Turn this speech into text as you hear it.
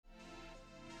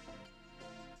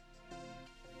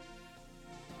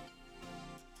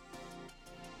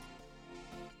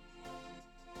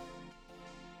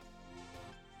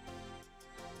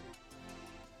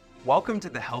Welcome to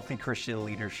the Healthy Christian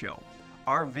Leader Show.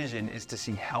 Our vision is to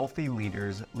see healthy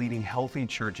leaders leading healthy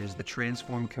churches that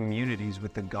transform communities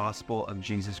with the gospel of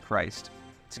Jesus Christ.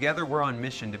 Together, we're on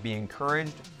mission to be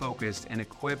encouraged, focused, and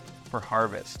equipped for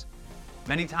harvest.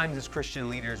 Many times as Christian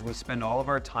leaders, we spend all of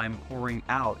our time pouring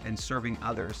out and serving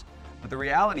others. But the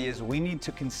reality is we need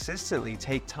to consistently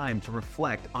take time to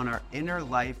reflect on our inner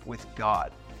life with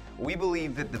God. We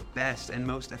believe that the best and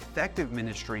most effective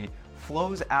ministry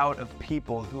flows out of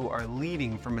people who are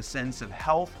leading from a sense of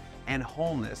health and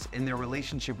wholeness in their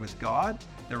relationship with God,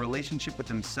 their relationship with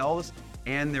themselves,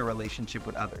 and their relationship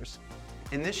with others.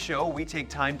 In this show, we take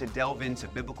time to delve into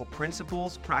biblical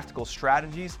principles, practical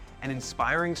strategies, and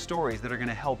inspiring stories that are going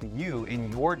to help you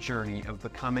in your journey of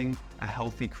becoming a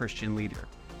healthy Christian leader.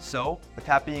 So, with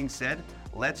that being said,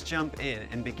 let's jump in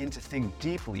and begin to think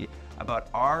deeply about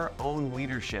our own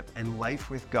leadership and life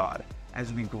with God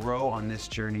as we grow on this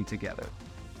journey together.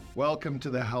 Welcome to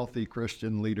the Healthy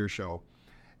Christian Leader Show.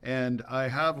 And I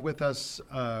have with us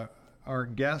our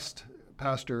guest,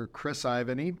 Pastor Chris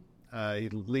Ivany. He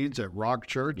leads at Rock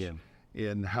Church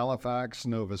in Halifax,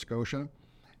 Nova Scotia.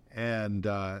 And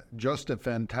just a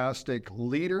fantastic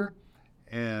leader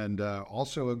and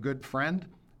also a good friend.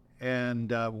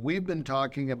 And we've been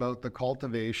talking about the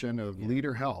cultivation of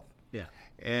leader health. Yeah.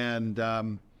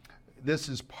 And this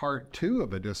is part 2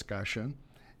 of a discussion.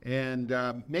 And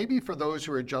maybe for those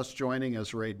who are just joining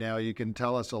us right now, you can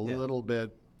tell us a little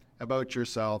bit about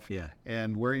yourself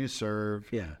and where you serve.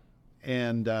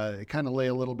 And kind of lay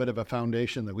a little bit of a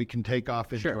foundation that we can take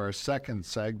off into our second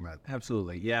segment.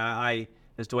 Absolutely. Yeah,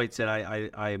 as Dwight said,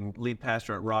 I'm lead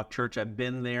pastor at Rock Church. I've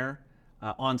been there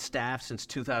on staff since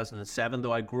 2007,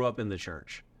 though I grew up in the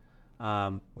church.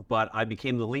 But I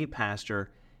became the lead pastor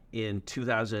in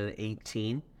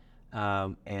 2018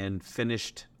 and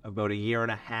finished about a year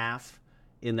and a half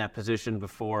in that position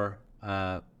before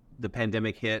the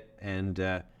pandemic hit. And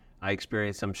I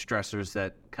experienced some stressors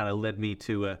that kind of led me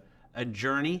to a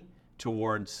journey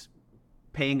towards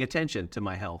paying attention to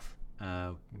my health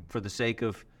for the sake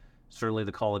of certainly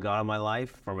the call of God in my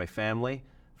life, for my family,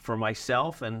 for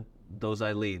myself, and those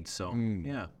I lead. So,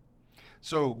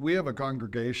 So we have a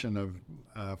congregation of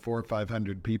 400 or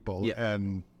 500 people,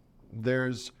 and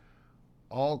there's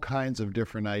all kinds of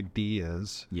different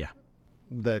ideas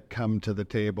that come to the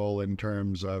table in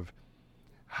terms of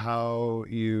how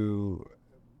you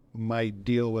might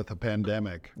deal with a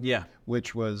pandemic,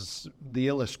 which was the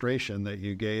illustration that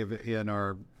you gave in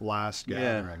our last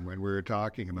gathering when we were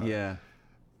talking about it.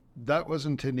 That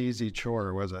wasn't an easy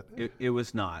chore, was it? It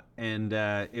was not. And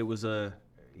there was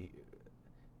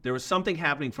something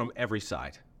happening from every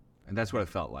side. And that's what it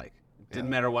felt like. It didn't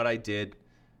matter what I did.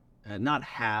 Not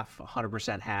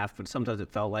 100% half, but sometimes it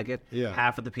felt like it.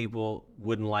 Half of the people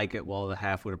wouldn't like it while the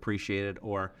half would appreciate it.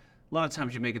 Or a lot of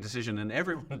times you make a decision and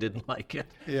everyone didn't like it.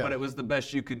 But it was the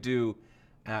best you could do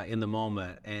in the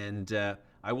moment. And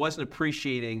I wasn't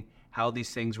appreciating how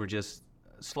these things were just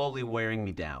slowly wearing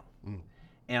me down.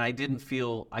 And I didn't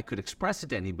feel I could express it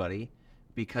to anybody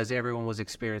because everyone was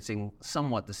experiencing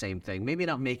somewhat the same thing. Maybe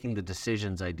not making the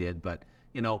decisions I did, but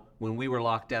when we were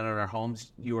locked down in our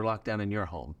homes, you were locked down in your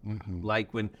home.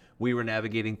 Like when we were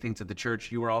navigating things at the church,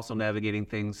 you were also navigating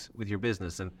things with your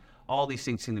business. And all these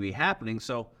things seem to be happening.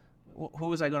 So who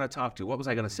was I going to talk to? What was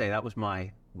I going to say? That was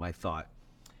my thought.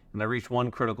 And I reached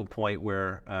one critical point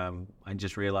where I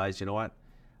just realized, you know what?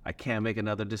 I can't make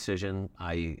another decision.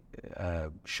 I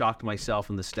shocked myself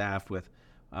and the staff with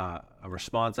a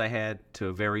response I had to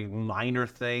a very minor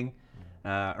thing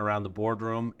around the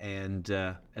boardroom. And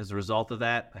as a result of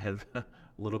that, I had a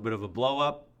little bit of a blow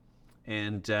up.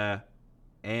 And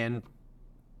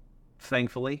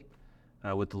thankfully,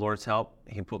 with the Lord's help,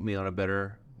 He put me on a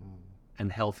better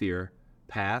and healthier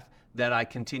path that I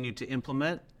continue to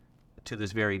implement to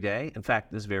this very day. In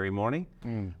fact, this very morning,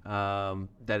 that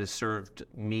has served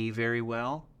me very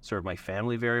well, served my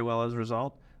family very well as a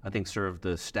result. I think served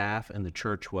the staff and the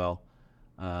church well,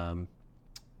 to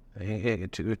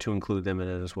include them in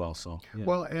it as well. So,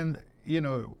 Well, and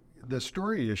the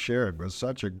story you shared was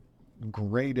such a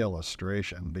great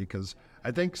illustration because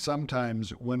I think sometimes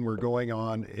when we're going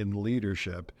on in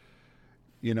leadership,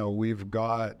 we've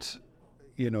got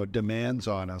demands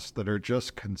on us that are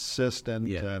just consistent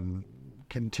and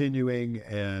continuing,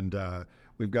 and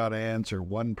we've got to answer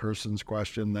one person's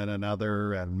question, then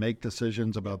another, and make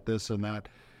decisions about this and that.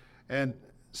 And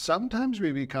sometimes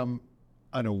we become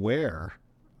unaware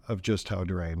of just how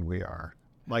drained we are,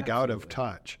 like out of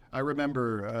touch. I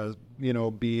remember,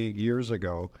 being years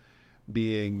ago,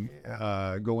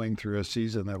 going through a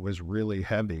season that was really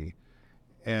heavy.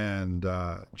 and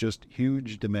just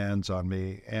huge demands on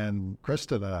me. And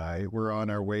Kristen and I were on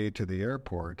our way to the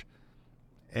airport,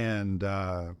 and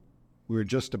we were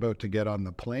just about to get on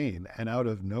the plane, and out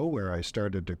of nowhere, I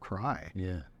started to cry.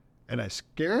 Yeah. And I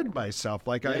scared myself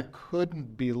like I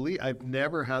couldn't believe. I've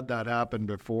never had that happen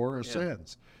before or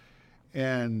since.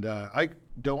 And I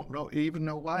don't even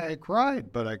know why I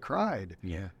cried, but I cried.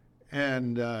 Yeah.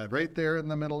 And right there in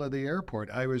the middle of the airport,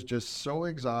 I was just so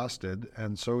exhausted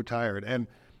and so tired. And,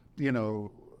 you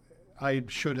know, I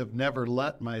should have never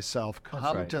let myself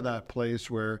come to that place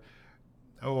where,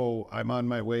 oh, I'm on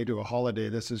my way to a holiday.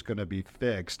 This is going to be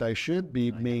fixed. I should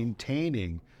be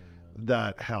maintaining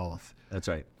that health. That's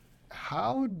right.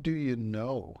 How do you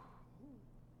know?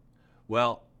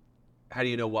 Well, how do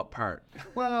you know what part?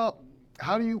 Well,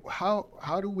 how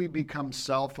do we become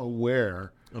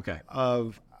self-aware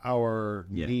of our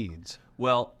needs?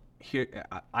 Well, here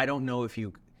I don't know if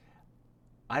you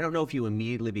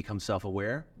immediately become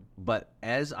self-aware, but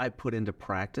as I put into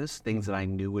practice things that I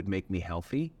knew would make me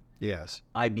healthy,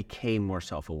 I became more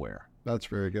self-aware. That's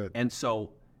very good. And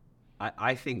so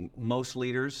I think most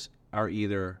leaders are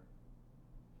either,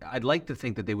 I'd like to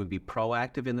think that they would be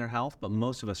proactive in their health, but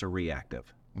most of us are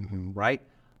reactive, right?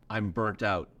 I'm burnt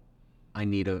out. I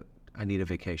need a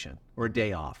vacation or a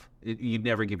day off. You'd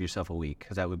never give yourself a week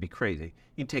because that would be crazy.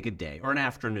 You'd take a day or an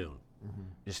afternoon.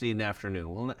 Just need an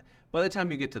afternoon. Well, by the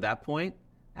time you get to that point,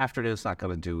 afternoon's not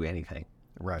going to do anything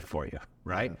for you,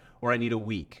 right? Or I need a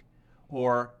week,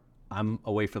 or I'm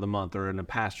away for the month, or in a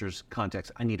pastor's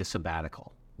context, I need a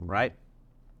sabbatical, right?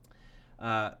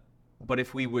 But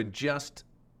if we would just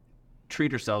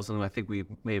treat ourselves, and I think we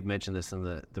may have mentioned this in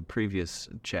the previous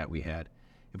chat we had,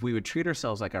 if we would treat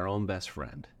ourselves like our own best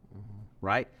friend,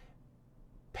 right?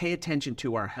 Pay attention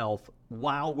to our health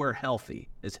while we're healthy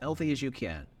as you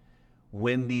can.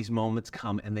 When these moments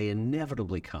come, and they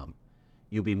inevitably come,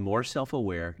 you'll be more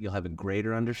self-aware. You'll have a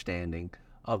greater understanding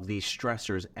of these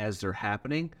stressors as they're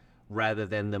happening, rather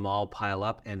than them all pile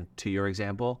up. And to your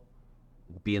example,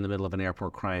 be in the middle of an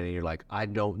airport crying, and you're like, I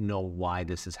don't know why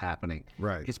this is happening.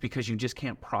 Right. It's because you just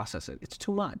can't process it. It's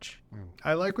too much.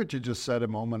 I like what you just said a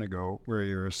moment ago, where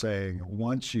you were saying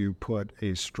once you put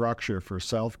a structure for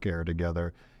self-care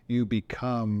together, you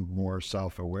become more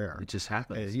self-aware. It just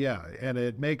happens. Yeah, and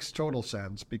it makes total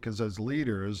sense, because as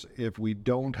leaders, if we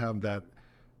don't have that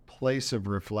place of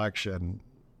reflection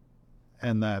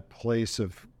and that place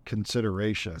of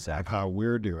consideration of how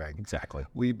we're doing,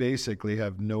 we basically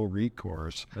have no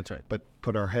recourse. That's right. But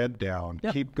put our head down,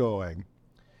 keep going.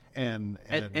 And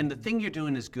the thing you're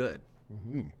doing is good,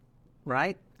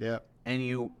 right? Yeah.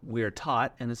 And we are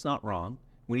taught, and it's not wrong,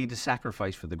 we need to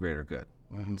sacrifice for the greater good.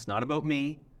 It's not about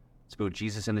me. It's about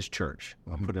Jesus and his church.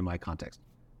 I'll put it in my context.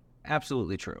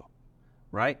 Absolutely true,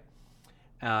 right?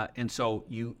 And so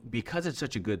because it's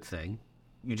such a good thing,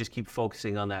 you just keep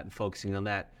focusing on that and focusing on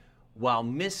that, while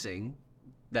missing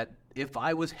that if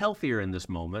I was healthier in this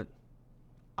moment,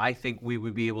 I think we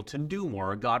would be able to do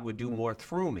more. God would do more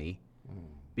through me,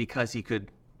 because he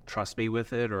could trust me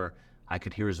with it, or I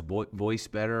could hear his voice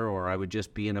better, or I would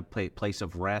just be in a place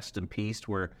of rest and peace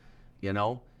where,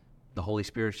 the Holy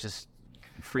Spirit's just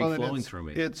free-flowing through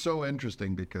me. It's so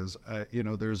interesting because,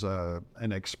 there's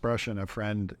an expression a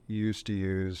friend used to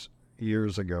use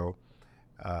years ago.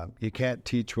 You can't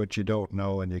teach what you don't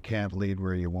know, and you can't lead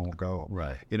where you won't go.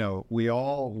 Right. We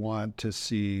all want to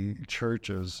see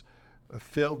churches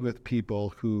filled with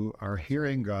people who are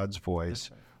hearing God's voice,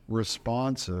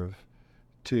 responsive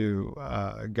to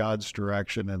God's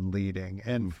direction and leading,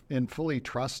 and fully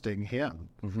trusting him.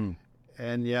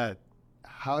 And yet,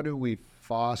 how do we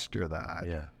foster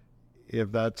that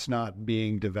if that's not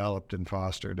being developed and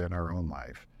fostered in our own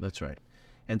life? That's right.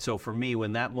 And so for me,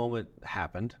 when that moment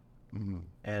happened,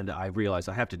 and I realized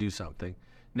I have to do something.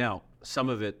 Now,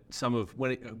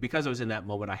 because I was in that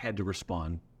moment, I had to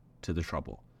respond to the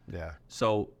trouble. Yeah.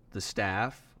 So the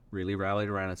staff really rallied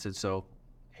around and said, so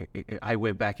I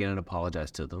went back in and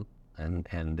apologized to them.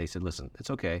 And they said, listen, it's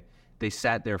okay. They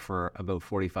sat there for about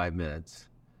 45 minutes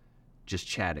just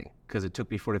chatting, because it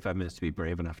took me 45 minutes to be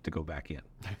brave enough to go back in.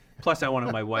 Plus, I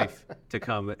wanted my wife to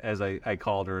come as I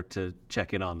called her to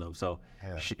check in on them. So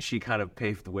she kind of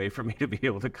paved the way for me to be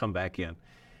able to come back in.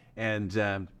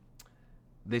 And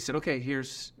they said, okay,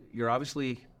 you're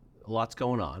obviously, a lot's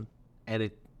going on, and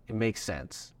it makes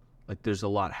sense. Like, there's a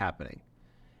lot happening.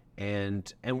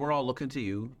 And we're all looking to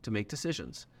you to make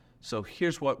decisions. So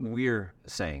here's what we're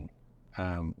saying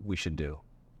we should do.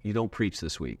 You don't preach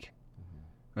this week.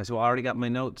 And I said, well, I already got my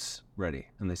notes ready.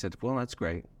 And they said, well, that's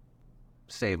great.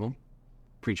 Save them.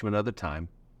 Preach them another time.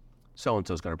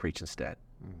 So-and-so's going to preach instead.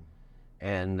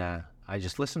 And I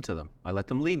just listened to them. I let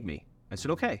them lead me. I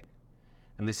said, okay.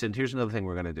 And they said, here's another thing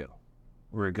we're going to do.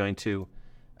 We're going to,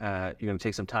 you're going to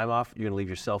take some time off. You're going to leave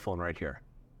your cell phone right here.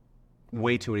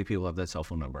 Way too many people have that cell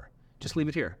phone number. Just leave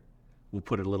it here. We'll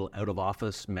put a little out of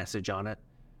office message on it.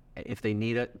 If they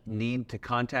need to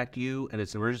contact you and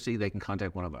it's an emergency, they can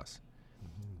contact one of us.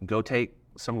 Go take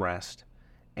some rest,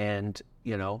 and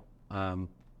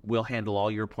we'll handle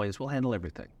all your appointments. We'll handle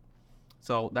everything.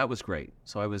 So that was great.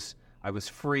 So I was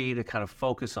free to kind of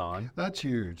focus on. That's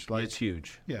huge. It's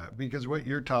huge. Yeah, because what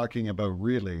you're talking about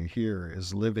really here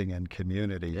is living in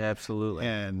community. Yeah, absolutely.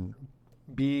 And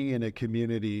being in a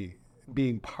community,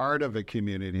 being part of a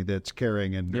community that's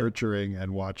caring and nurturing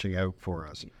and watching out for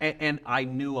us. And I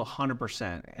knew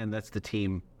 100%, and that's the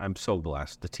team. I'm so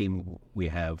blessed. The team we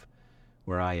have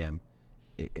where I am,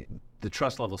 the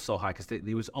trust level is so high because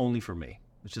it was only for me.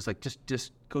 It's just like,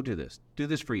 just go do this. Do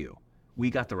this for you. We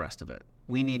got the rest of it.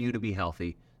 We need you to be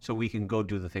healthy so we can go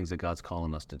do the things that God's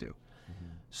calling us to do.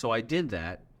 So I did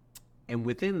that, and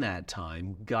within that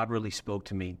time, God really spoke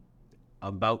to me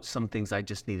about some things I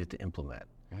just needed to implement.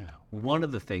 Yeah. One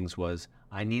of the things was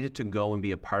I needed to go and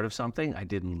be a part of something I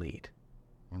didn't lead,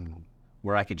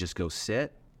 where I could just go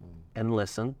sit and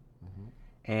listen.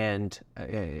 And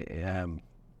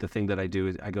the thing that I do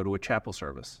is I go to a chapel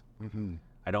service.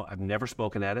 I've never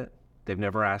spoken at it. They've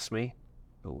never asked me,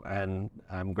 and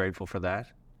I'm grateful for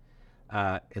that.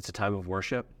 It's a time of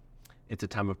worship. It's a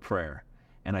time of prayer.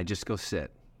 And I just go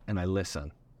sit and I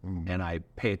listen and I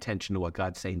pay attention to what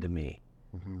God's saying to me,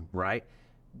 right?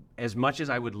 As much as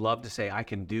I would love to say I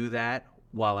can do that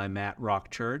while I'm at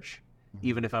Rock Church,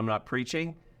 even if I'm not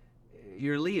preaching,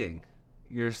 you're leading.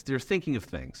 You're thinking of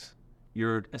things.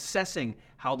 You're assessing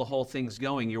how the whole thing's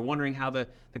going. You're wondering how the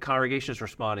congregation is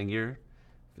responding. You're,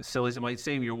 as silly as it might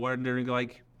seem, you're wondering,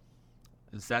 like,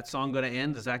 is that song going to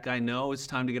end? Does that guy know it's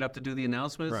time to get up to do the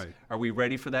announcements? Right. Are we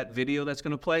ready for that video that's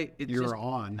going to play? You're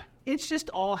on. It's just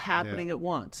all happening at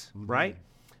once, right?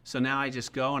 So now I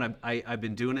just go, and I've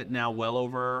been doing it now well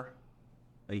over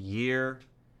a year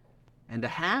and a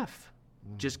half,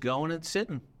 just going and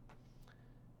sitting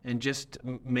and just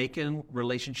making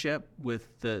relationship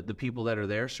with the people that are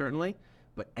there, certainly.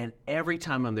 And every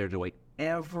time I'm there to wait,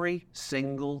 every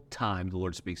single time the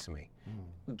Lord speaks to me,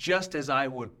 just as I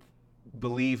would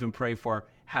believe and pray for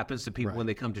happens to people when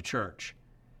they come to church.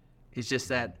 It's just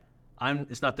that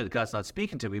it's not that God's not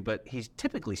speaking to me, but he's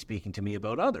typically speaking to me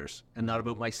about others and not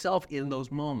about myself in those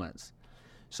moments.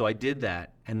 So I did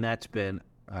that, and that's been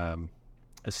a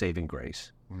saving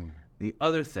grace. The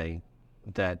other thing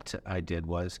that I did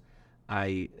was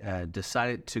I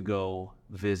decided to go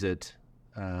visit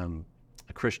a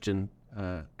Christian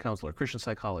counselor, a Christian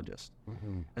psychologist,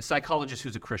 a psychologist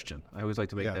who's a Christian. I always like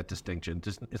to make that distinction.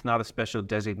 It's not a special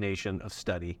designation of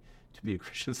study to be a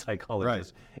Christian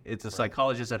psychologist. Right. It's a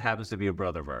psychologist that happens to be a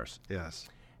brother of ours. Yes.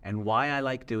 And why I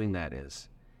like doing that is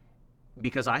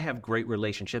because I have great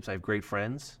relationships. I have great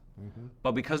friends,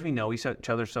 but because we know each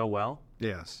other so well,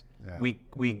 we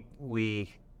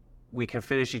can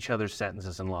finish each other's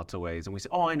sentences in lots of ways. And we say,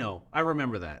 oh, I know, I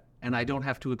remember that. And I don't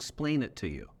have to explain it to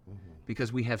you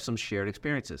because we have some shared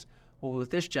experiences. Well, with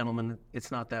this gentleman,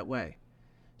 it's not that way.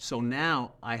 So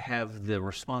now I have the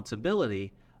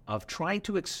responsibility of trying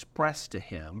to express to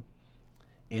him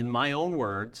in my own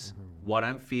words what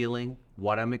I'm feeling,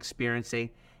 what I'm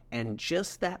experiencing, and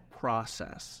just that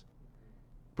process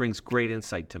brings great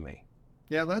insight to me.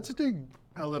 Yeah, let's dig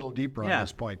a little deeper on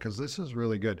this point, because this is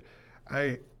really good.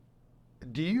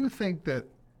 Do you think that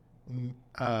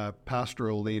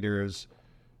pastoral leaders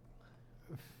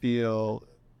feel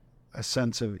a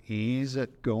sense of ease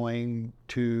at going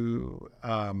to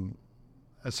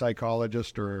a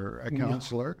psychologist or a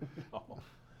counselor? No.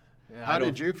 Yeah, How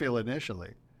did you feel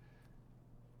initially?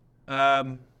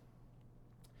 Well,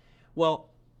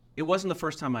 it wasn't the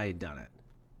first time I had done it.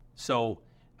 So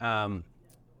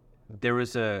there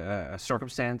was a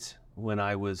circumstance when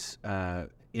I was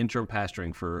interim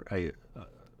pastoring for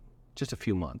just a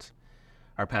few months.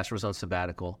 Our pastor was on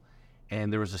sabbatical,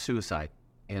 and there was a suicide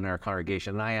in our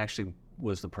congregation. And I actually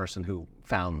was the person who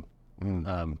found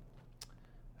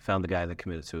the guy that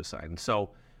committed suicide. And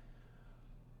so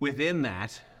within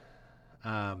that,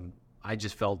 I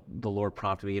just felt the Lord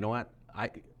prompted me, you know what?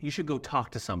 You should go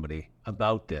talk to somebody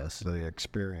about this. The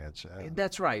experience. Yeah.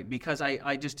 That's right, because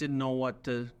I just didn't know what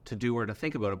to do or to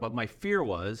think about it. But my fear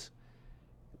was,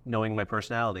 knowing my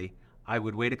personality, I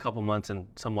would wait a couple months and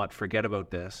somewhat forget about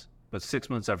this. But 6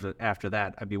 months after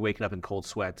that, I'd be waking up in cold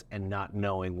sweats and not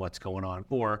knowing what's going on.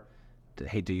 Or, I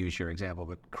hate to use your example,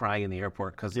 but crying in the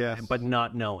airport, but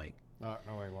not knowing. Not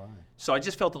knowing why. So I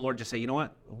just felt the Lord just say, you know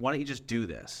what? Why don't you just do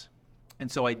this? And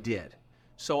so I did.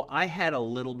 So I had a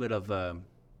little bit of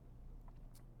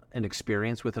an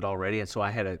experience with it already, and so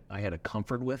I had a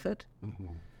comfort with it.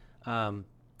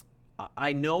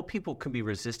 I know people can be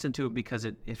resistant to it because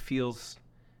it feels,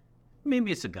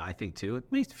 maybe it's a guy thing too, it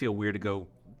makes it feel weird to go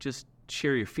just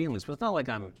share your feelings, but it's not like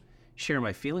I'm sharing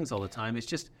my feelings all the time. It's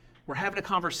just we're having a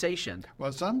conversation.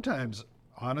 Well, sometimes,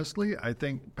 honestly, I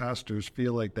think pastors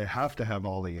feel like they have to have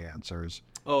all the answers.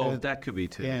 Oh, that could be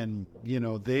too. And,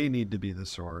 they need to be the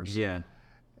source. Yeah.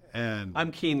 And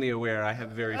I'm keenly aware I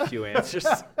have very few answers.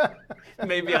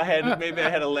 maybe I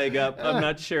had a leg up. I'm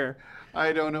not sure.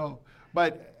 I don't know.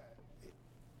 But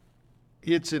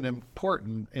it's an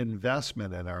important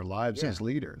investment in our lives as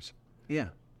leaders. Yeah.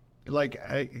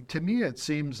 Like, to me, it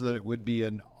seems that it would be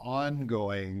an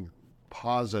ongoing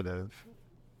positive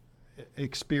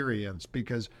experience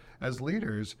because as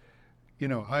leaders,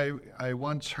 I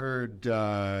once heard,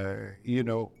 in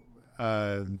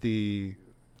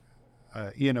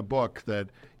a book that,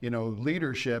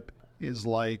 leadership is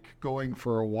like going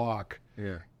for a walk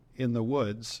in the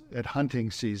woods at hunting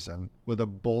season with a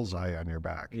bullseye on your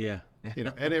back. Yeah.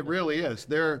 And it really is.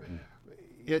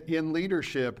 In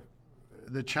leadership,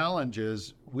 the challenge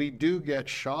is we do get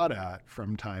shot at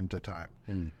from time to time.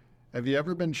 Have you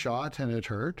ever been shot and it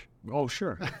hurt? Oh,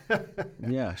 sure.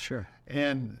 Yeah, sure.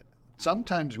 And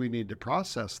sometimes we need to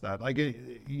process that. Like,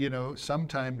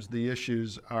 sometimes the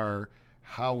issues are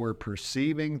how we're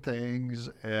perceiving things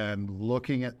and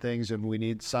looking at things, and we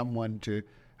need someone to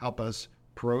help us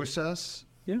process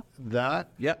that.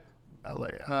 Yep.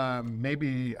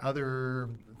 Maybe other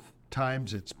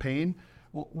times it's pain.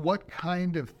 What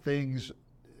kind of things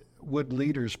would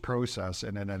leaders process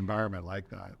in an environment like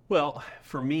that? Well,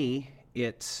 for me,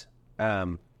 it's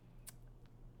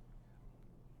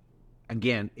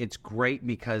again, it's great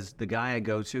because the guy I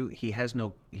go to, he has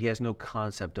no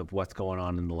concept of what's going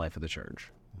on in the life of the church.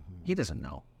 He doesn't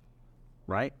know,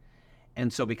 right?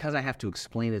 And so because I have to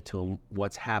explain it to him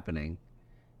what's happening,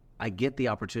 I get the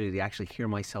opportunity to actually hear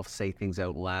myself say things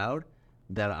out loud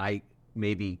that I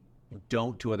maybe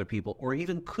don't to other people or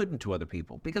even couldn't to other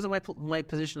people because of my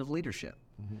position of leadership,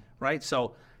 right?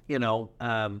 So,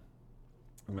 I'm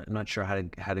not sure how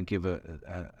to give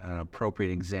an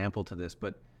appropriate example to this,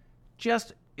 but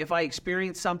just if I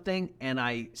experience something and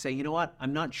I say, you know what,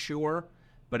 I'm not sure,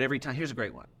 but every time, here's a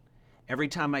great one. Every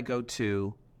time I go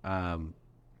to a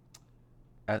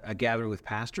gathering with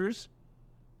pastors,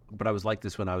 but I was like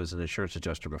this when I was an insurance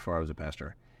adjuster before I was a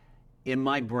pastor, in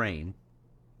my brain,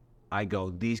 I go,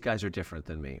 these guys are different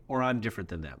than me, or I'm different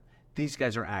than them. These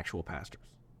guys are actual pastors.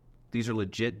 These are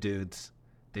legit dudes.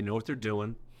 They know what they're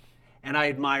doing, and I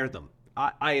admire them.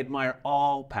 I admire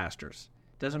all pastors.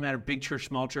 Doesn't matter, big church,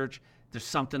 small church, there's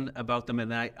something about them,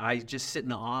 and I just sit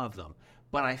in awe of them.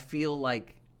 But I feel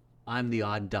like I'm the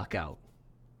odd duck out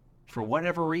for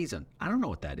whatever reason. I don't know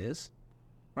what that is,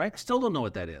 right? Still don't know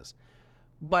what that is.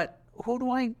 But who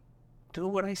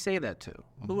would I say that to?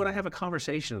 Who would I have a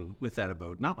conversation with that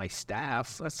about? Not my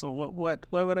staff. So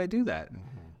why would I do that,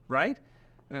 right?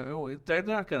 They're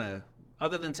not going to,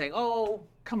 other than saying, oh,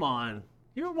 come on,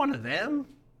 you're one of them.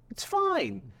 It's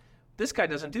fine. This guy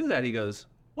doesn't do that. He goes,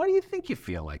 why do you think you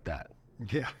feel like that?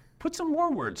 Yeah. Put some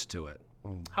more words to it.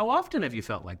 How often have you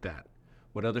felt like that?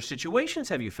 What other situations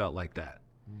have you felt like that?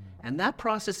 And that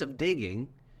process of digging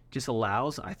just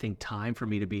allows, I think, time for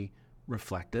me to be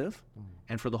reflective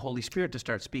and for the Holy Spirit to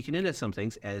start speaking into some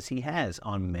things as he has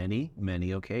on many,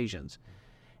 many occasions.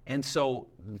 And so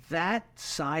that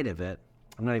side of it,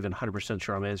 I'm not even 100%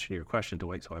 sure I'm answering your question,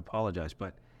 Dwight, so I apologize,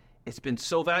 but it's been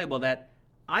so valuable that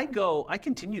I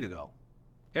continue to go.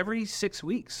 Every 6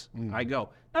 weeks I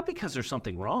go. Not because there's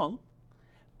something wrong,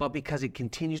 but because it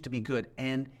continues to be good.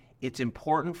 And it's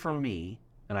important for me,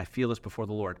 and I feel this before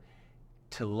the Lord,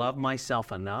 to love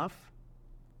myself enough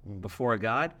before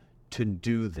God to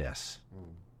do this,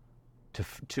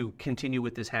 to continue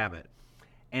with this habit.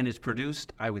 And it's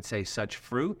produced, I would say, such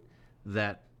fruit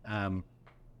that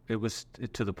it was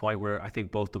to the point where I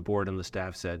think both the board and the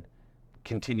staff said,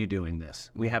 continue doing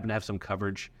this. We happen to have some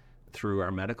coverage through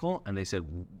our medical, and they said,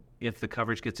 if the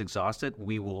coverage gets exhausted,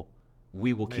 we will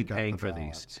keep paying for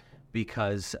these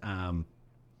because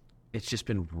it's just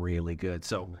been really good.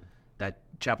 So that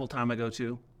chapel time I go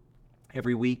to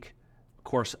every week, of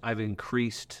course, I've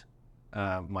increased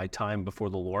my time before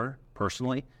the Lord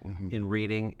personally in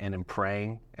reading and in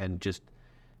praying and just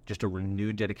a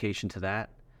renewed dedication to that.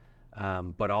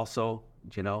 But also,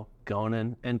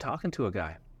 going and talking to a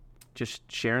guy, just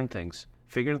sharing things,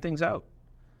 figuring things out,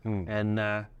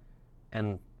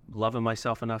 and loving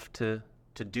myself enough to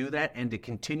do that and to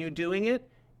continue doing it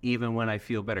even when I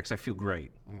feel better, because I feel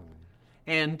great.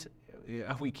 And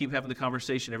we keep having the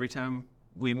conversation every time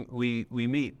we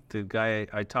meet. The guy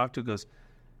I talk to goes,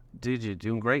 dude, you're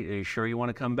doing great. Are you sure you want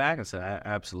to come back? I said,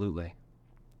 absolutely.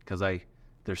 Because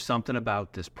there's something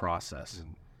about this process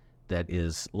that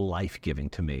is life-giving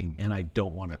to me, and I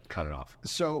don't want to cut it off.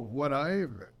 So what I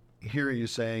hear you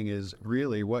saying is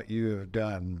really what you have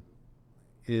done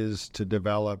is to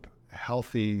develop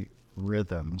healthy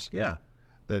rhythms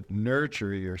that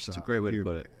nurture yourself. It's a great way to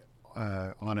put it.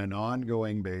 On an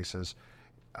ongoing basis.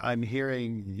 I'm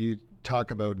hearing you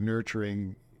talk about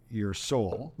nurturing your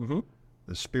soul,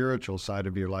 the spiritual side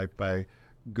of your life, by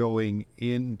going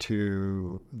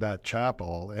into that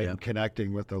chapel and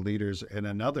connecting with the leaders in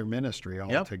another ministry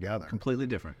altogether. Completely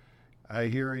different. I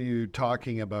hear you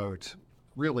talking about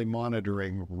really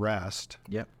monitoring rest.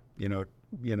 You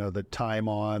know, the time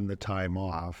on, the time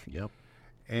off.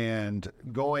 And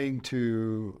going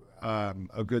to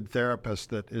a good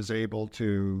therapist that is able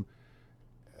to,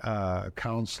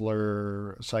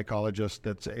 counselor, psychologist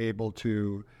that's able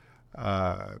to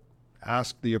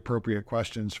ask the appropriate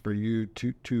questions for you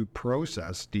to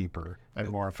process deeper and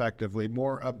more effectively,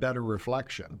 a better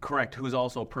reflection. Correct. Who is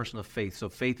also a person of faith. So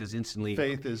faith is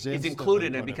included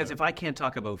in it, because if I can't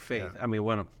talk about faith, I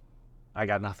mean, I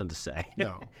got nothing to say.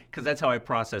 No. Because that's how I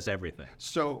process everything.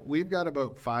 So we've got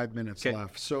about 5 minutes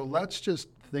left. So let's just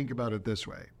think about it this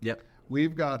way.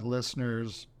 We've got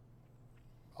listeners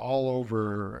all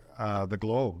over the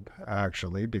globe,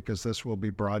 actually, because this will be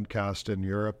broadcast in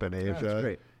Europe and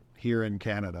Asia, here in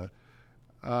Canada.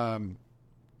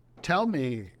 Tell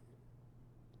me,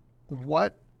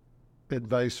 what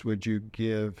advice would you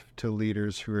give to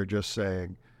leaders who are just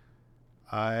saying,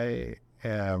 I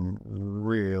am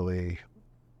really,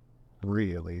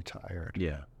 really tired?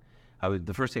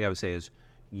 The first thing I would say is,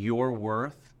 you're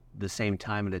worth the same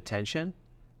time and attention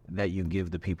that you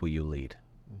give the people you lead.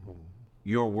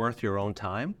 You're worth your own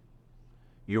time.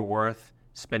 You're worth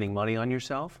spending money on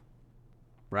yourself,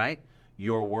 right?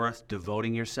 You're worth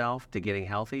devoting yourself to getting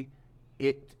healthy.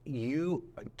 You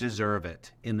deserve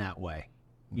it in that way.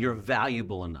 You're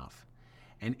valuable enough.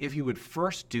 And if you would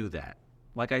first do that,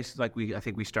 I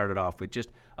think we started off with, just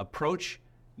approach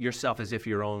yourself as if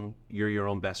you're your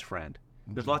own best friend.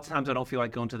 There's lots of times I don't feel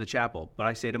like going to the chapel, but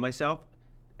I say to myself,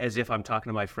 as if I'm talking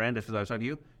to my friend, if I was talking to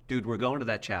you, dude, we're going to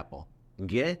that chapel.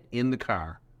 Get in the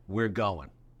car. We're going.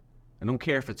 I don't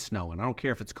care if it's snowing. I don't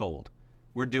care if it's cold.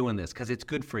 We're doing this because it's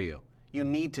good for you. You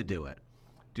need to do it.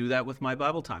 Do that with my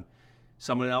Bible time.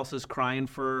 Someone else is crying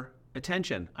for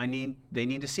attention. They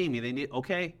need to see me.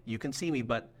 Okay, you can see me,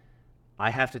 but I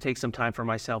have to take some time for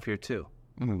myself here too.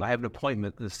 I have an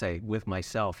appointment, to say, with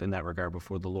myself in that regard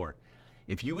before the Lord.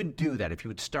 If you would do that, if you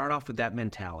would start off with that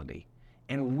mentality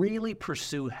and really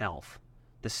pursue health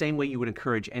the same way you would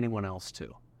encourage anyone else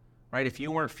to, right? If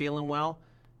you weren't feeling well,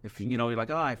 if you're like,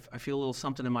 I feel a little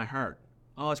something in my heart.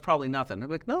 Oh, it's probably nothing. I'm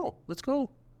like, no, let's go.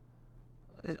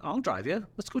 I'll drive you.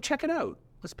 Let's go check it out.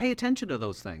 Let's pay attention to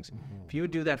those things. If you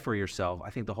would do that for yourself, I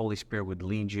think the Holy Spirit would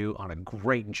lead you on a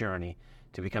great journey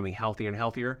to becoming healthier and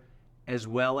healthier, as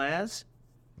well as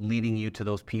leading you to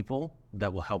those people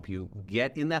that will help you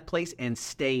get in that place and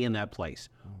stay in that place.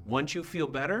 Once you feel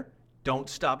better, don't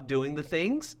stop doing the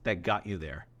things that got you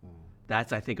there.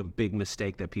 That's, I think, a big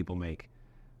mistake that people make,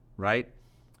 right?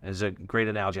 As a great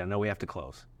analogy, I know we have to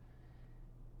close.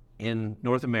 In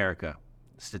North America,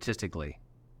 statistically,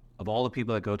 of all the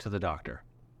people that go to the doctor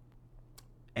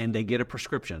and they get a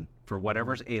prescription for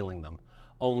whatever's ailing them,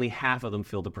 only half of them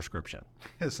fill the prescription.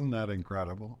 Isn't that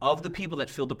incredible? Of the people that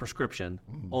fill the prescription,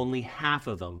 only half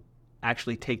of them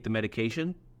actually take the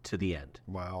medication to the end.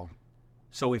 Wow.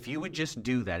 So if you would just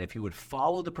do that, if you would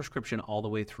follow the prescription all the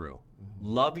way through,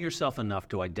 love yourself enough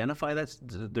to identify that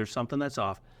there's something that's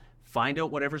off, find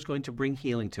out whatever's going to bring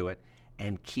healing to it,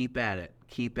 and keep at it,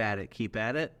 keep at it, keep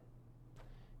at it,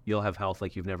 you'll have health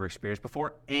like you've never experienced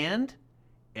before. And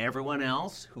everyone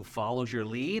else who follows your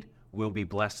lead will be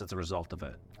blessed as a result of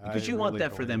it. Because you want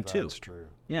that for them too. That's true.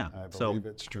 Yeah. I believe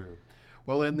it's true.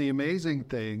 Well, and the amazing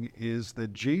thing is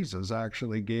that Jesus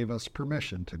actually gave us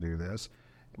permission to do this.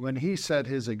 When he set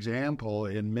his example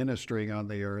in ministering on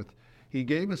the earth, he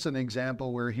gave us an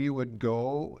example where he would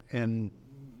go and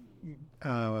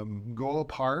go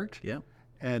apart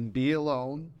and be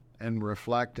alone and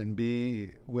reflect and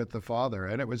be with the Father.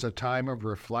 And it was a time of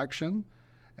reflection,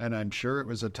 and I'm sure it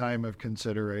was a time of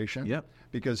consideration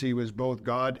because he was both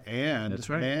God and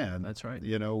man. That's right.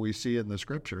 We see in the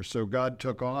scripture. So God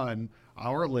took on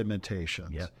our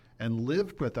limitations and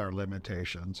lived with our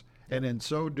limitations. And in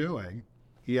so doing,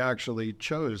 he actually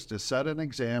chose to set an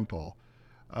example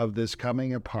of this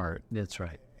coming apart. That's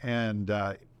right. And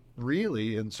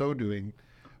really, in so doing,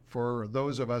 for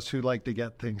those of us who like to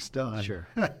get things done,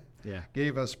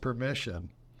 gave us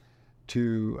permission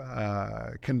to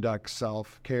conduct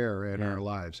self-care in our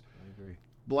lives. I agree.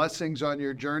 Blessings on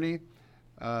your journey.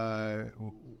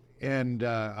 And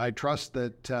I trust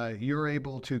that you're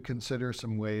able to consider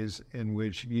some ways in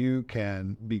which you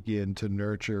can begin to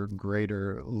nurture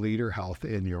greater leader health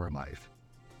in your life.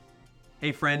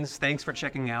 Hey friends, thanks for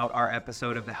checking out our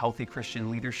episode of the Healthy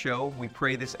Christian Leader Show. We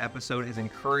pray this episode has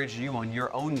encouraged you on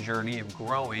your own journey of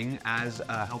growing as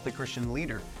a healthy Christian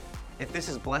leader. If this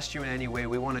has blessed you in any way,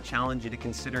 we want to challenge you to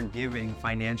consider giving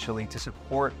financially to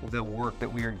support the work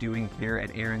that we are doing here at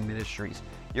Aaron Ministries.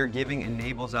 Your giving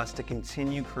enables us to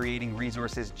continue creating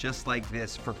resources just like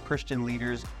this for Christian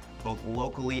leaders, both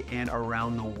locally and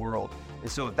around the world. And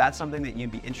so if that's something that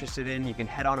you'd be interested in, you can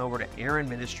head on over to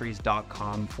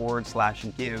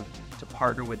aaronministries.com/give to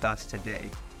partner with us today.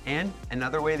 And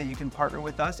another way that you can partner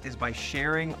with us is by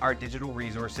sharing our digital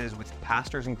resources with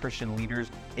pastors and Christian leaders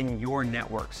in your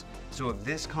networks. So if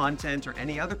this content or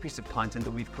any other piece of content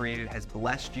that we've created has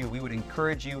blessed you, we would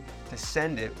encourage you to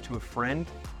send it to a friend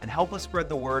and help us spread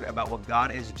the word about what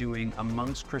God is doing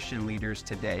amongst Christian leaders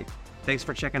today. Thanks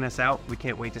for checking us out. We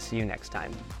can't wait to see you next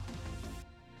time.